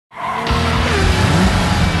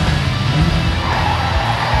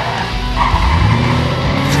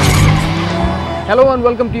Hello and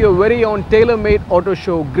welcome to your very own tailor-made auto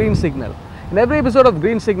show Green Signal. In every episode of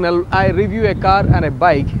Green Signal, I review a car and a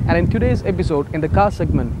bike, and in today's episode, in the car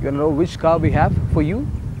segment, you know which car we have for you?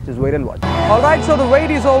 Just wait and watch. Alright, so the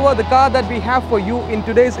wait is over. The car that we have for you in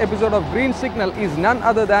today's episode of Green Signal is none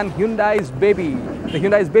other than Hyundai's baby. The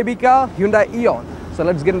Hyundai's baby car, Hyundai Eon. So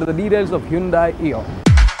let's get into the details of Hyundai Eon.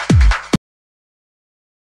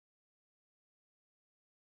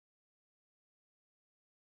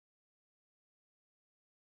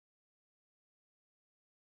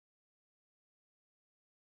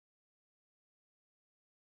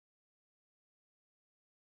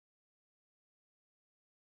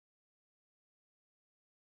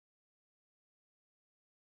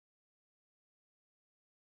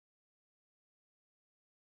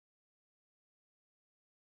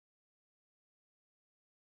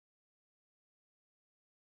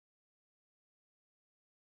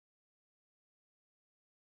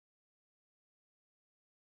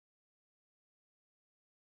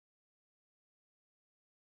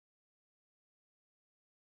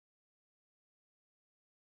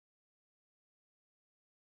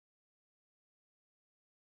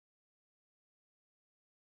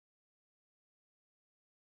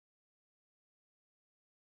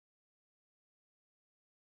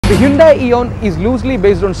 The Hyundai Eon is loosely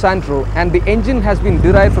based on Santro, and the engine has been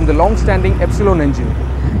derived from the long-standing Epsilon engine.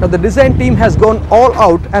 Now the design team has gone all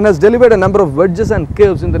out and has delivered a number of wedges and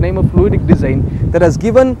curves in the name of fluidic design that has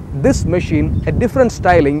given this machine a different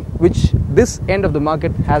styling which this end of the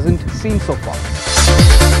market hasn't seen so far.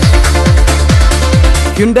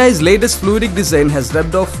 Hyundai's latest fluidic design has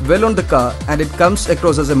rubbed off well on the car, and it comes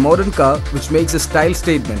across as a modern car which makes a style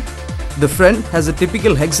statement. The front has a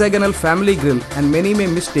typical hexagonal family grille, and many may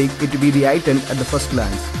mistake it to be the i10 at the first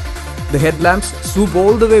glance. The headlamps swoop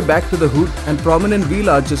all the way back to the hood, and prominent wheel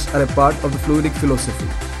arches are a part of the fluidic philosophy.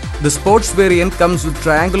 The sports variant comes with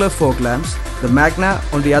triangular fog lamps. The Magna,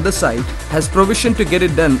 on the other side, has provision to get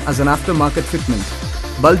it done as an aftermarket fitment.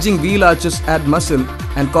 Bulging wheel arches add muscle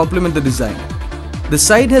and complement the design. The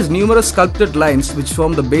side has numerous sculpted lines which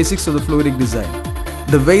form the basics of the fluidic design.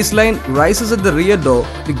 The waistline rises at the rear door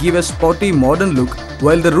to give a sporty modern look,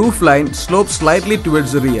 while the roof line slopes slightly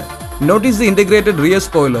towards the rear. Notice the integrated rear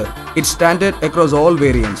spoiler. It's standard across all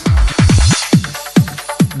variants.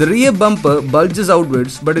 The rear bumper bulges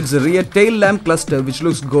outwards, but it's the rear tail lamp cluster which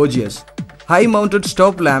looks gorgeous. High-mounted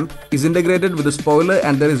stop lamp is integrated with the spoiler,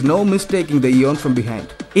 and there is no mistaking the Eon from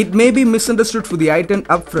behind. It may be misunderstood for the i10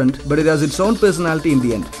 up front, but it has its own personality in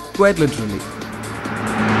the end, quite literally.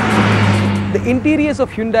 The interiors of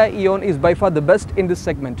Hyundai Eon is by far the best in this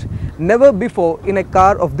segment. Never before in a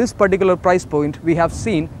car of this particular price point we have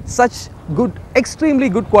seen such good, extremely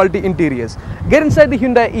good quality interiors. Get inside the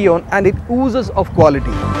Hyundai Eon and it oozes of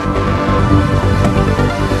quality.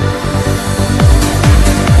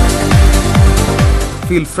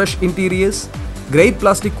 Feel fresh interiors, great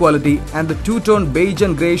plastic quality, and the two-tone beige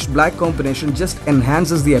and greyish black combination just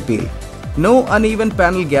enhances the appeal. No uneven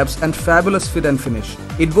panel gaps and fabulous fit and finish.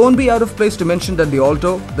 It won't be out of place to mention that the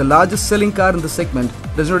Alto, the largest selling car in the segment,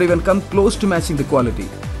 does not even come close to matching the quality.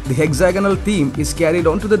 The hexagonal theme is carried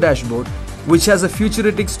onto the dashboard, which has a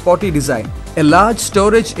futuristic sporty design. A large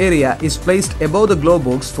storage area is placed above the glove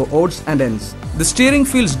box for odds and ends. The steering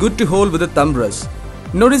feels good to hold with a thumb rest.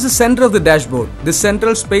 Notice the center of the dashboard. This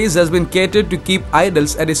central space has been catered to keep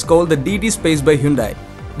idles and is called the DT space by Hyundai.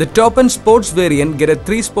 The top-end sports variant get a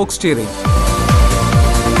 3-spoke steering.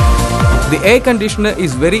 The air conditioner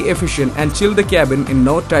is very efficient and chill the cabin in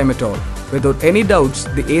no time at all. Without any doubts,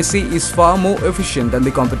 the AC is far more efficient than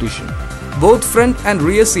the competition. Both front and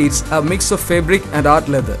rear seats are a mix of fabric and art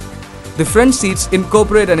leather. The front seats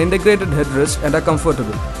incorporate an integrated headrest and are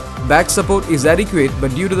comfortable. Back support is adequate,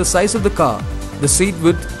 but due to the size of the car, the seat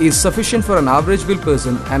width is sufficient for an average build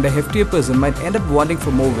person, and a heftier person might end up wanting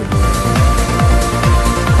for more width.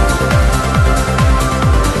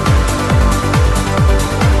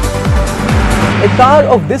 A car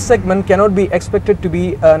of this segment cannot be expected to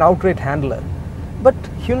be an outright handler, but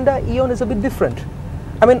Hyundai Eon is a bit different.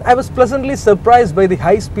 I was pleasantly surprised by the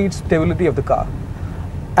high-speed stability of the car.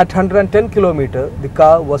 At 110 km, the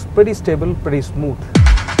car was pretty stable, pretty smooth.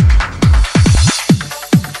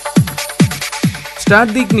 Start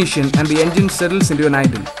the ignition and the engine settles into an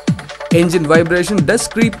idle. Engine vibration does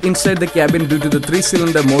creep inside the cabin due to the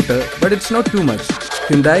 3-cylinder motor, but it's not too much.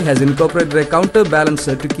 Hyundai has incorporated a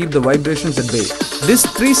counterbalancer to keep the vibrations at bay. This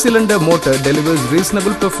 3-cylinder motor delivers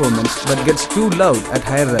reasonable performance but gets too loud at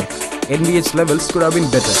higher revs. NVH levels could have been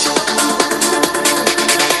better.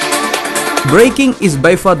 Braking is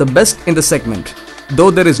by far the best in the segment.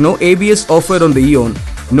 Though there is no ABS offered on the Eon,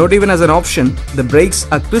 not even as an option, the brakes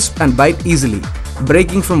are crisp and bite easily.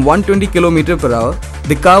 Braking from 120 km per hour,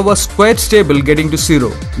 the car was quite stable getting to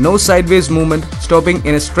zero. No sideways movement, stopping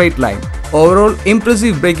in a straight line. Overall,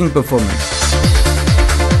 impressive braking performance.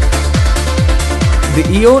 The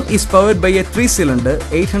Eon is powered by a 3-cylinder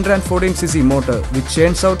 814cc motor which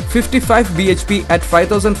churns out 55 bhp at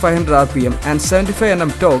 5500 rpm and 75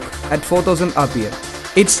 Nm torque at 4000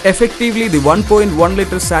 rpm. It's effectively the 1.1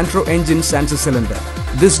 litre Santro engine sans cylinder.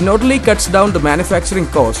 This not only cuts down the manufacturing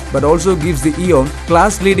cost but also gives the Eon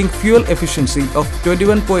class-leading fuel efficiency of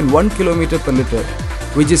 21.1 km per litre,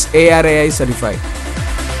 which is ARAI certified.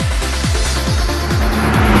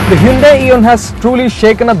 The Hyundai Eon has truly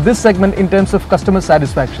shaken up this segment in terms of customer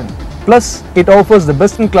satisfaction. Plus, it offers the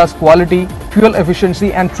best-in-class quality, fuel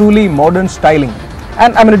efficiency and truly modern styling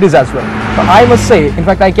and amenities as well. So I must say, in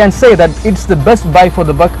fact I can say that it's the best buy for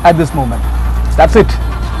the buck at this moment. That's it.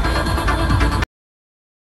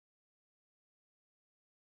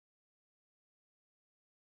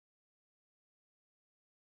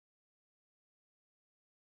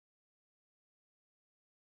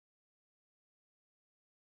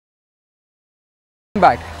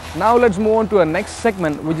 Back. Now let's move on to our next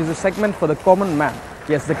segment, which is a segment for the common man.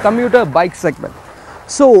 Yes, the commuter bike segment.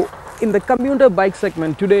 So in the commuter bike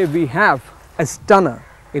segment today we have a stunner.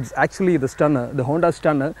 It's actually the stunner, the Honda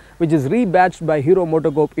Stunner, which is rebadged by Hero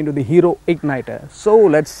MotoCorp into the Hero Ignitor. So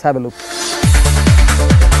let's have a look.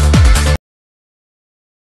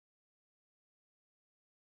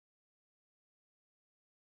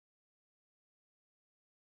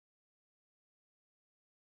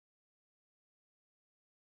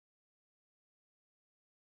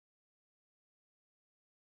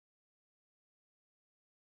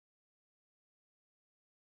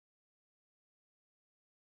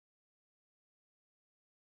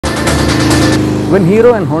 When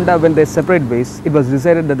Hero and Honda went their separate ways, it was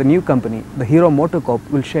decided that the new company, the Hero MotoCorp,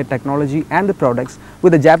 will share technology and the products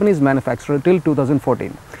with the Japanese manufacturer till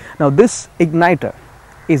 2014. Now this Ignitor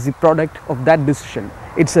is the product of that decision.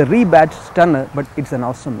 It's a rebadged stunner, but it's an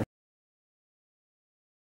awesome machine.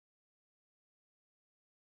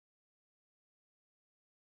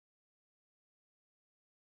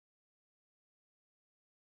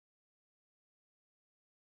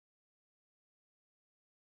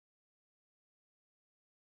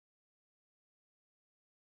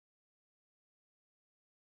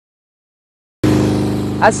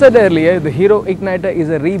 As said earlier, the Hero Ignitor is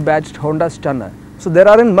a rebadged Honda Stunner. So there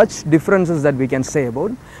aren't much differences that we can say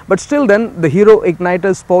about. But still then, the Hero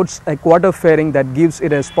Ignitor sports a quarter fairing that gives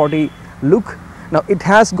it a sporty look. Now it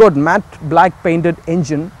has got matte black painted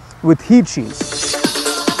engine with heat shields.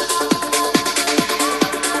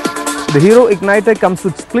 The Hero Ignitor comes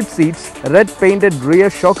with split seats, red painted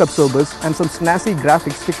rear shock absorbers and some snazzy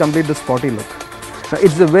graphics to complete the sporty look. Now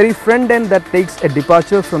it's the very front end that takes a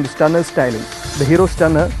departure from the Stunner styling. The Hero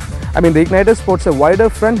Stunner, the Ignitor sports a wider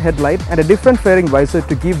front headlight and a different fairing visor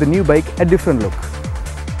to give the new bike a different look.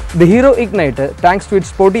 The Hero Ignitor, thanks to its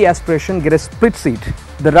sporty aspiration, gets a split seat.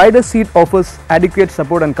 The rider seat offers adequate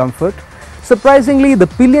support and comfort. Surprisingly, the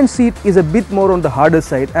pillion seat is a bit more on the harder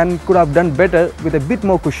side and could have done better with a bit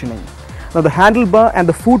more cushioning. Now the handlebar and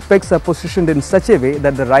the foot pegs are positioned in such a way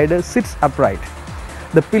that the rider sits upright.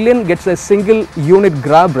 The pillion gets a single unit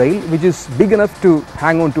grab rail which is big enough to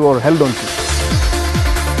hang on to or held on to.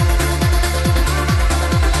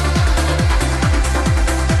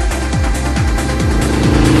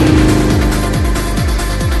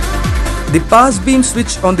 The pass beam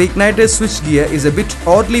switch on the Ignitor's switch gear is a bit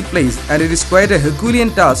oddly placed and it is quite a Herculean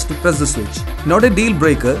task to press the switch. Not a deal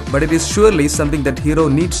breaker, but it is surely something that Hero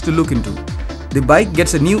needs to look into. The bike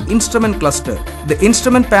gets a new instrument cluster. The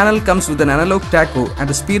instrument panel comes with an analog tacho and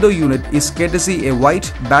the speedo unit is courtesy a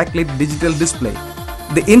white backlit digital display.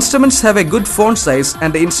 The instruments have a good font size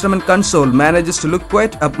and the instrument console manages to look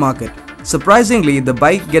quite upmarket. Surprisingly, the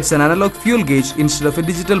bike gets an analog fuel gauge instead of a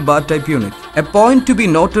digital bar type unit. A point to be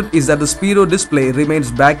noted is that the speedo display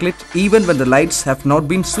remains backlit even when the lights have not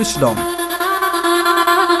been switched on.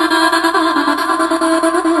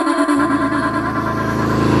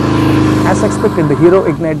 As expected, the Hero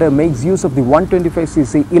Ignitor makes use of the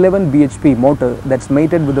 125cc 11 bhp motor that's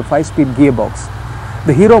mated with the 5-speed gearbox.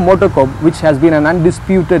 The Hero MotoCorp, which has been an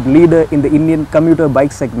undisputed leader in the Indian commuter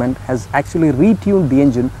bike segment, has actually retuned the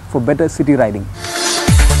engine for better city riding.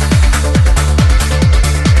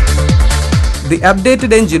 The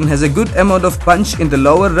updated engine has a good amount of punch in the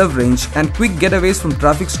lower rev range and quick getaways from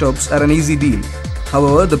traffic stops are an easy deal.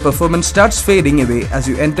 However, the performance starts fading away as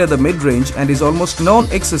you enter the mid-range and is almost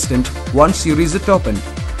non-existent once you reach the top end.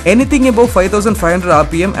 Anything above 5500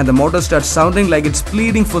 rpm and the motor starts sounding like it's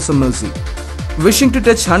pleading for some mercy. Wishing to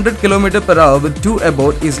touch 100 km per hour with 2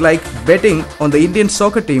 aboard is like betting on the Indian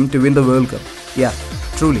soccer team to win the World Cup. Yeah,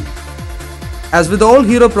 truly. As with all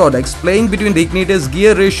Hero products, playing between the Ignitor's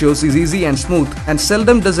gear ratios is easy and smooth, and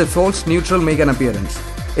seldom does a false neutral make an appearance.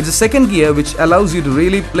 It's a second gear which allows you to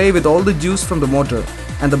really play with all the juice from the motor,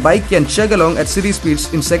 and the bike can chug along at city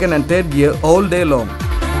speeds in second and third gear all day long.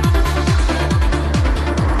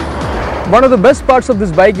 One of the best parts of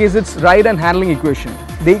this bike is its ride and handling equation.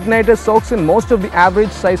 The Ignitor soaks in most of the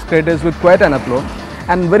average size craters with quite an aplomb,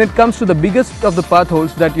 and when it comes to the biggest of the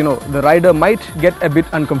pathholes that the rider might get a bit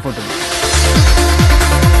uncomfortable.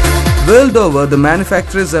 World over, the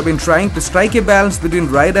manufacturers have been trying to strike a balance between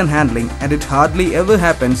ride and handling, and it hardly ever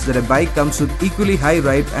happens that a bike comes with equally high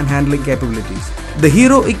ride and handling capabilities. The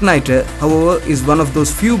Hero Ignitor, however, is one of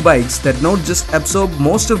those few bikes that not just absorb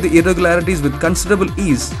most of the irregularities with considerable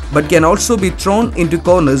ease, but can also be thrown into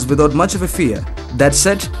corners without much of a fear. That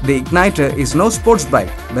said, the Ignitor is no sports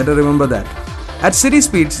bike, better remember that. At city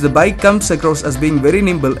speeds, the bike comes across as being very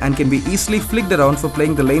nimble and can be easily flicked around for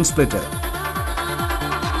playing the lane splitter.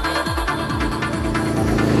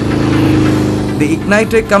 The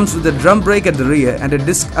Ignitor comes with a drum brake at the rear and a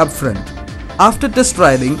disc up front. After test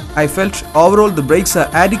riding, I felt overall the brakes are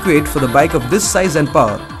adequate for the bike of this size and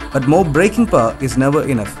power, but more braking power is never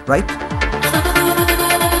enough, right?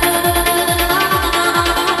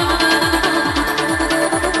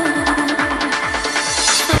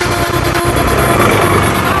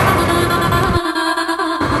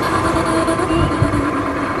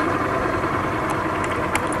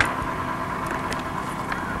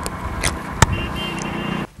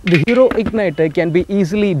 The Hero Ignitor can be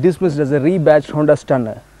easily dismissed as a rebadged Honda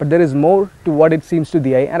Stunner, but there is more to what it seems to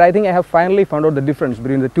the eye, and I think I have finally found out the difference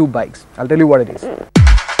between the two bikes. I'll tell you what it is.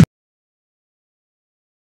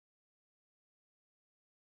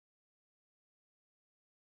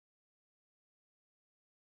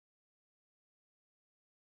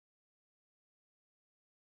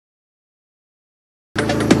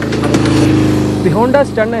 The Honda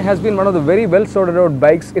Stunner has been one of the very well sorted out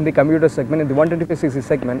bikes in the commuter segment, in the 125cc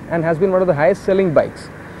segment, and has been one of the highest selling bikes.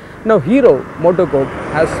 Now Hero MotoCorp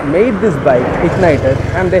has made this bike Ignitor,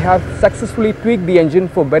 and they have successfully tweaked the engine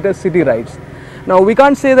for better city rides. Now we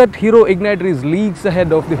can't say that Hero Ignitor is leagues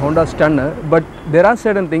ahead of the Honda Stunner, but there are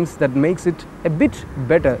certain things that makes it a bit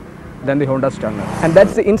better than the Honda Stunner, and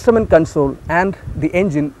that's the instrument console and the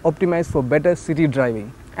engine optimized for better city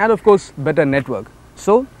driving, and of course better network.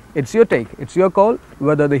 So it's your take, it's your call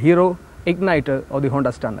whether the Hero Ignitor or the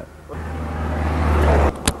Honda Stunner.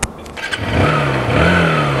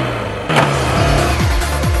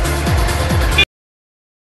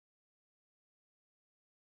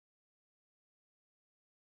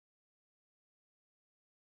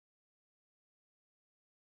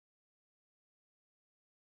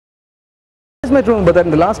 You might remember that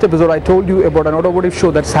in the last episode I told you about an automotive show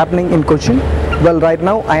that's happening in Cochin. Well, right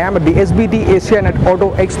now I am at the SBT Asianet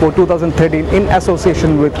Auto Expo 2013 in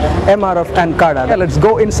association with MRF and CADA. Yeah, let's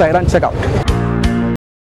go inside and check out.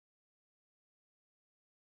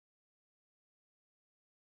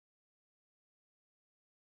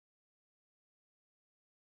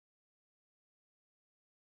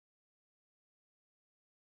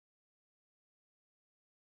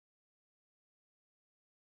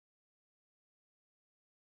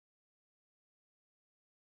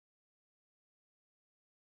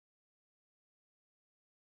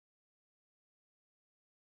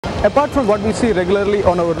 Apart from what we see regularly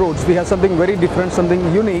on our roads, we have something very different, something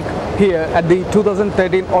unique here at the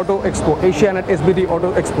 2013 Auto Expo, Asianet SBT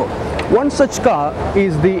Auto Expo. One such car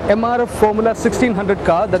is the MRF Formula 1600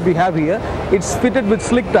 car that we have here. It's fitted with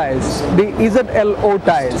slick tires, the ZLO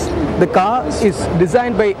tires. The car is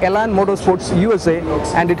designed by Elan Motorsports USA,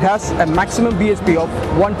 and it has a maximum BHP of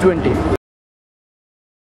 120.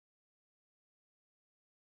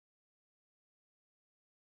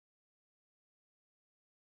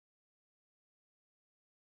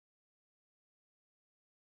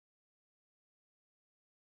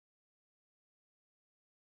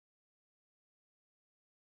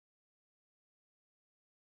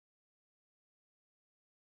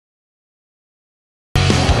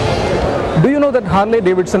 Do you know that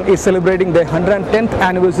Harley-Davidson is celebrating their 110th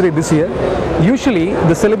anniversary this year? Usually,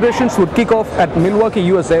 the celebrations would kick off at Milwaukee,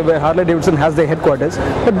 USA, where Harley-Davidson has their headquarters.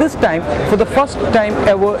 But this time, for the first time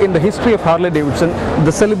ever in the history of Harley-Davidson,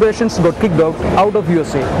 the celebrations got kicked off out of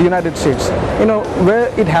USA, the United States. You know where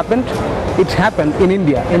it happened? It happened in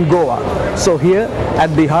India, in Goa. So here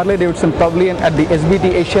at the Harley-Davidson Pavilion at the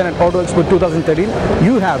SBT Asianet Auto Expo 2013,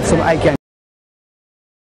 you have some eye candy.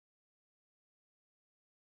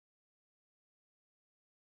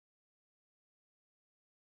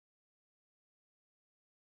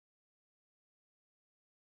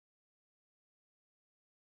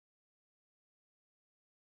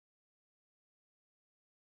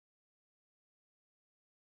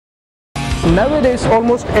 Nowadays,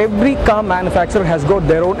 almost every car manufacturer has got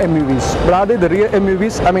their own MUVs. Rather the rear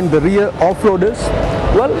MUVs, I mean the rear off-roaders.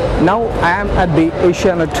 Well, now I am at the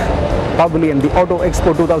Asianet Pavilion, the Auto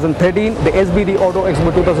Expo 2013, the SBD Auto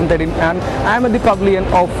Expo 2013, and I am at the pavilion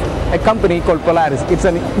of a company called Polaris. It's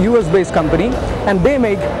an US-based company, and they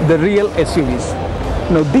make the real SUVs.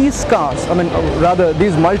 Now these cars, rather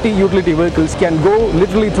these multi-utility vehicles can go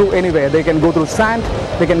literally through anywhere. They can go through sand,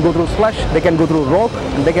 they can go through slush, they can go through rock,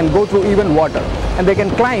 and they can go through even water. And they can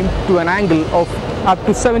climb to an angle of up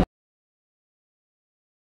to 70.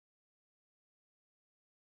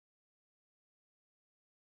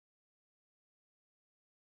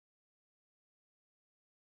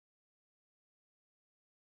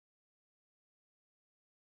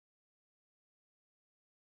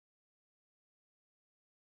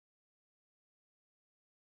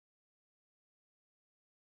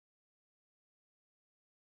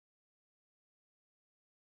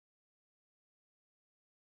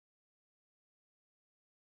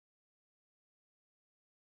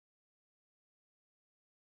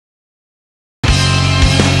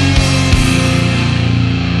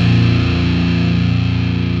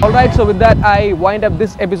 Alright, so with that I wind up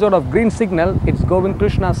this episode of Green Signal. It's Govind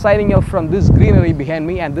Krishna signing off from this greenery behind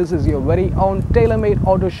me, and this is your very own tailor-made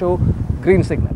auto show, Green Signal.